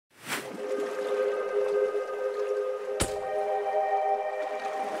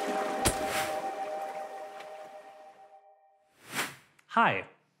Hi,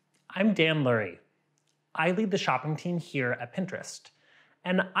 I'm Dan Lurie. I lead the shopping team here at Pinterest,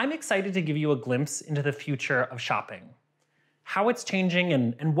 and I'm excited to give you a glimpse into the future of shopping, how it's changing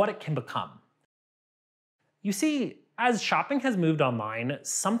and what it can become. You see, as shopping has moved online,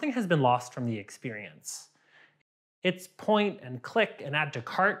 something has been lost from the experience. It's point and click and add to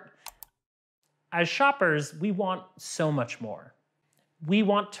cart. As shoppers, we want so much more. We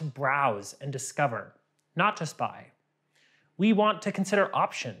want to browse and discover, not just buy. We want to consider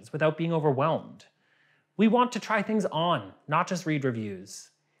options without being overwhelmed. We want to try things on, not just read reviews.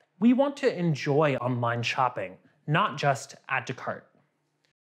 We want to enjoy online shopping, not just add to cart.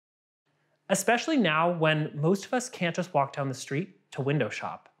 Especially now when most of us can't just walk down the street to window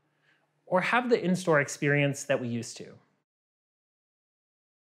shop or have the in-store experience that we used to.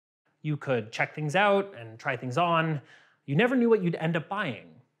 You could check things out and try things on. You never knew what you'd end up buying.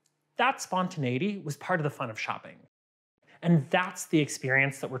 That spontaneity was part of the fun of shopping. And that's the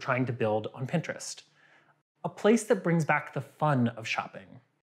experience that we're trying to build on Pinterest. A place that brings back the fun of shopping.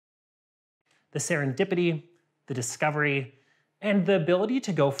 The serendipity, the discovery, and the ability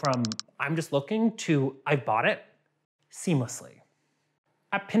to go from I'm just looking to I've bought it seamlessly.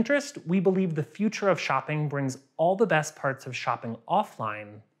 At Pinterest, we believe the future of shopping brings all the best parts of shopping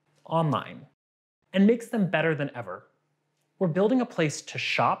offline online and makes them better than ever. We're building a place to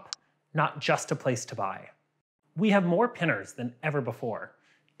shop, not just a place to buy. We have more pinners than ever before,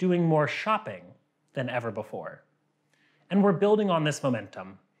 doing more shopping than ever before. And we're building on this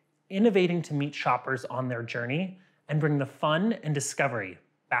momentum, innovating to meet shoppers on their journey and bring the fun and discovery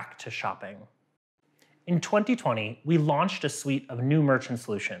back to shopping. In 2020, we launched a suite of new merchant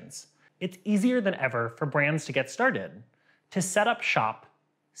solutions. It's easier than ever for brands to get started, to set up shop,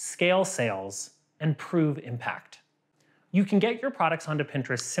 scale sales, and prove impact. You can get your products onto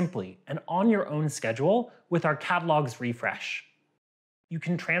Pinterest simply and on your own schedule with our catalog's refresh. You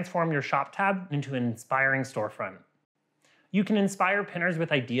can transform your shop tab into an inspiring storefront. You can inspire pinners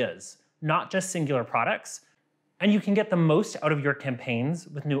with ideas, not just singular products, and you can get the most out of your campaigns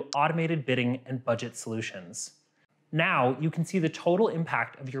with new automated bidding and budget solutions. Now you can see the total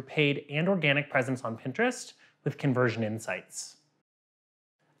impact of your paid and organic presence on Pinterest with conversion insights.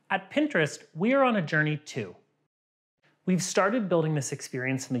 At Pinterest, we are on a journey too. We've started building this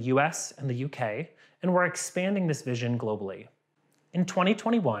experience in the US and the UK, and we're expanding this vision globally. In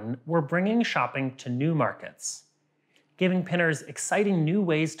 2021, we're bringing shopping to new markets, giving pinners exciting new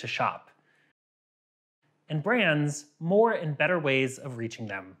ways to shop, and brands more and better ways of reaching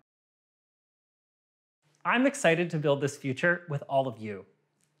them. I'm excited to build this future with all of you.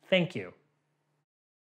 Thank you.